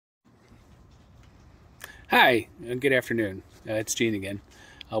Hi, and good afternoon. It's Gene again.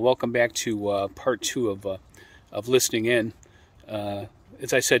 Welcome back to part two of listening in.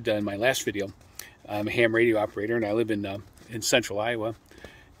 As I said in my last video, I'm a ham radio operator, and I live in central Iowa,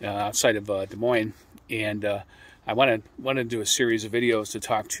 outside of Des Moines. And I want to do a series of videos to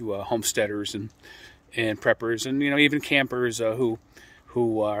talk to homesteaders and preppers, and even campers who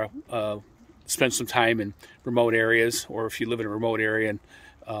spend some time in remote areas, or if you live in a remote area. And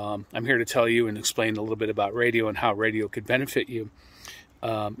I'm here to tell you and explain a little bit about radio and how radio could benefit you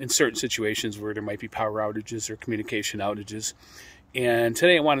in certain situations where there might be power outages or communication outages. And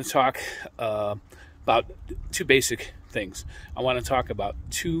today I want to talk about two basic things. I want to talk about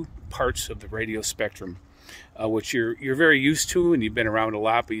two parts of the radio spectrum, which you're very used to and you've been around a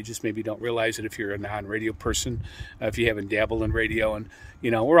lot, but you just maybe don't realize it if you're a non-radio person, if you haven't dabbled in radio. And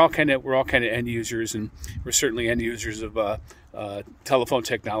we're all kind of end users, and we're certainly end users of telephone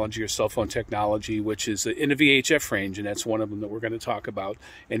technology or cell phone technology, which is in the VHF range, and that's one of them that we're going to talk about.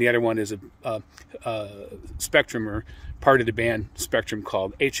 And the other one is a spectrum, or part of the band spectrum,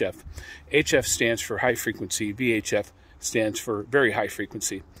 called HF. HF stands for high frequency. VHF stands for very high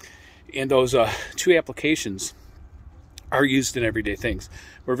frequency. And those two applications are used in everyday things.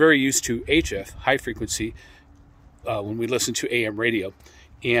 We're very used to HF, high frequency, when we listen to AM radio.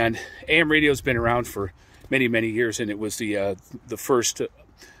 And AM radio has been around for many, many years, and it was the first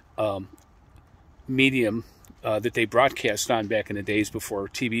medium that they broadcast on back in the days before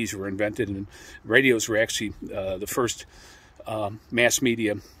TVs were invented, and radios were actually the first mass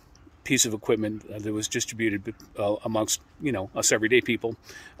media piece of equipment that was distributed amongst us everyday people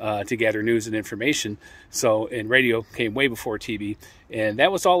to gather news and information. And radio came way before TV, and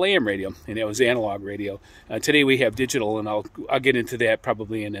that was all AM radio, and that was analog radio. Today we have digital, and I'll get into that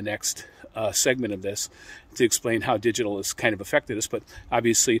probably in the next segment of this to explain how digital has kind of affected us. But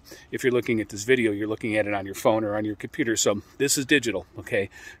obviously, if you're looking at this video, you're looking at it on your phone or on your computer, so this is digital, okay?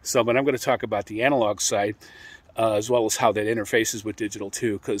 But I'm going to talk about the analog side, as well as how that interfaces with digital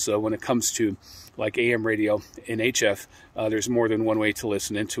too, because when it comes to like AM radio and HF, there's more than one way to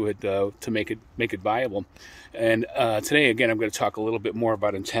listen into it to make it viable. And today, again, I'm going to talk a little bit more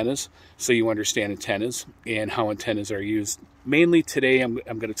about antennas, so you understand antennas and how antennas are used. Mainly today, I'm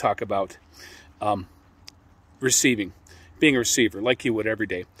going to talk about receiving, being a receiver, like you would every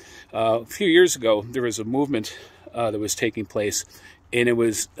day. A few years ago, there was a movement that was taking place, and it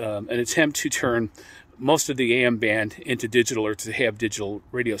was an attempt to turn most of the AM band into digital, or to have digital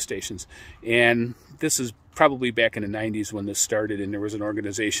radio stations. And this is probably back in the 90s when this started, and there was an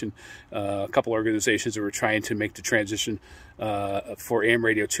organization, a couple organizations that were trying to make the transition for AM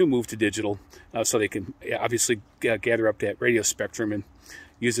radio to move to digital, so they can obviously gather up that radio spectrum and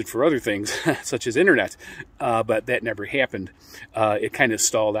use it for other things, such as internet. But that never happened. It kind of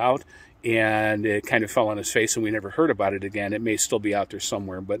stalled out, and it kind of fell on its face, and we never heard about it again. It may still be out there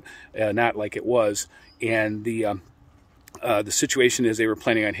somewhere, but not like it was. And the situation is, they were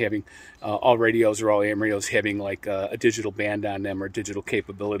planning on having all radios, or all AM radios, having like a digital band on them, or digital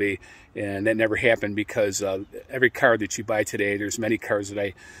capability, and that never happened, because every car that you buy today, there's many cars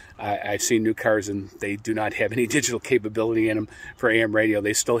that I've seen, new cars, and they do not have any digital capability in them for AM radio.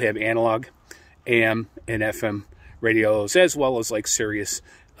 They still have analog, AM, and FM radios, as well as like Sirius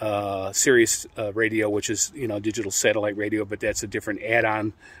radio, which is digital satellite radio, but that's a different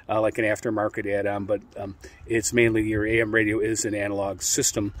add-on, like an aftermarket add-on. But it's mainly, your AM radio is an analog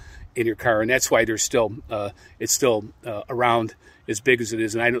system in your car, and that's why there's still it's still around as big as it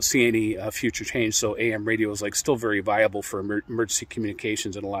is, and I don't see any future change. So AM radio is like still very viable for emergency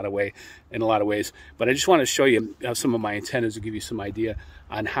communications in a lot of ways. But I just want to show you some of my antennas to give you some idea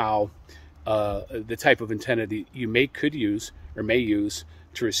on how the type of antenna that you could use or may use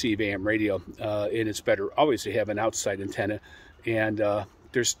to receive AM radio. And it's better always to have an outside antenna. And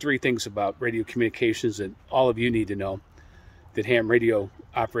there's three things about radio communications that all of you need to know, that ham radio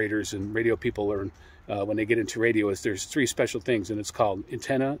operators and radio people learn when they get into radio. Is there's three special things, and it's called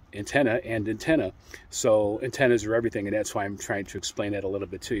antenna, antenna, and antenna. So antennas are everything, and that's why I'm trying to explain that a little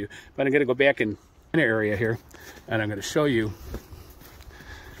bit to you. But I'm going to go back in an area here, and I'm going to show you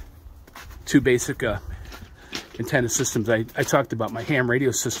two basic antenna systems. I talked about my ham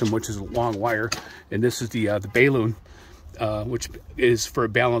radio system, which is a long wire, and this is the balloon, which is for a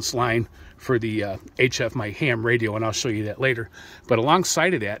balanced line for the HF, my ham radio, and I'll show you that later. But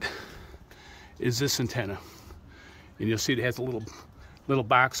alongside of that is this antenna, and you'll see it has a little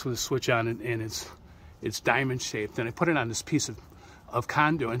box with a switch on it, and it's diamond shaped, and I put it on this piece of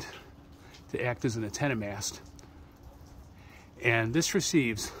conduit to act as an antenna mast, and this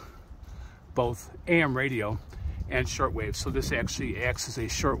receives both AM radio and shortwave. So this actually acts as a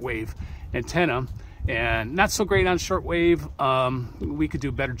shortwave antenna, and not so great on shortwave. We could do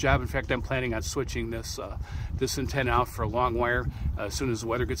a better job. In fact, I'm planning on switching this this antenna out for a long wire as soon as the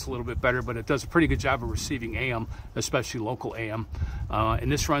weather gets a little bit better, but it does a pretty good job of receiving AM, especially local AM.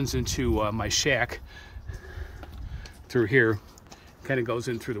 And this runs into my shack through here, kind of goes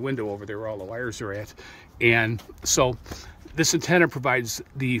in through the window over there where all the wires are at. And so this antenna provides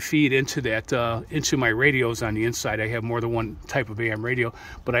the feed into that into my radios on the inside. I have more than one type of AM radio,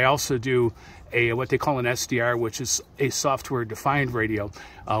 but I also do a what they call an SDR, which is a software defined radio,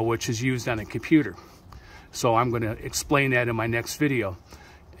 which is used on a computer. So I'm going to explain that in my next video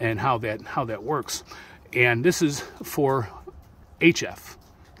and how that works. And this is for HF.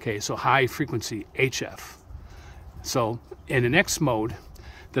 Okay, so high frequency HF. So in the next mode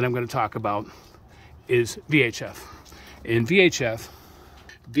that I'm going to talk about is VHF. In VHF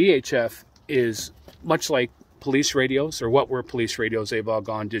is much like police radios, or what were police radios. They've all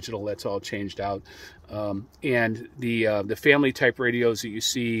gone digital. That's all changed out. And the family type radios that you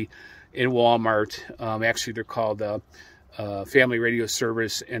see in Walmart, actually they're called Family Radio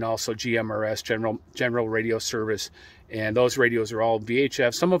Service, and also GMRS, General Radio Service. And those radios are all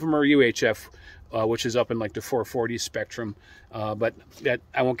VHF. Some of them are UHF, which is up in like the 440 spectrum. But that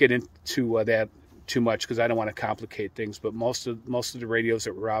I won't get into that too much because I don't want to complicate things. But most of the radios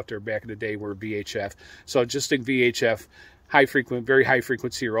that were out there back in the day were VHF. So just think VHF, very high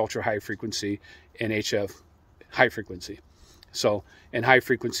frequency or ultra high frequency, and HF, high frequency. So, and high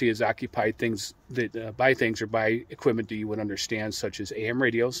frequency is occupied things that by things or by equipment that you would understand, such as AM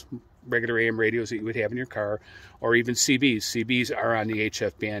radios, regular AM radios that you would have in your car, or even CBs. CBs are on the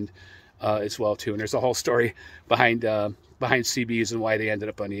HF band as well too. And there's a whole story behind CBs and why they ended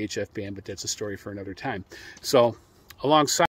up on the HF band, but that's a story for another time. So, alongside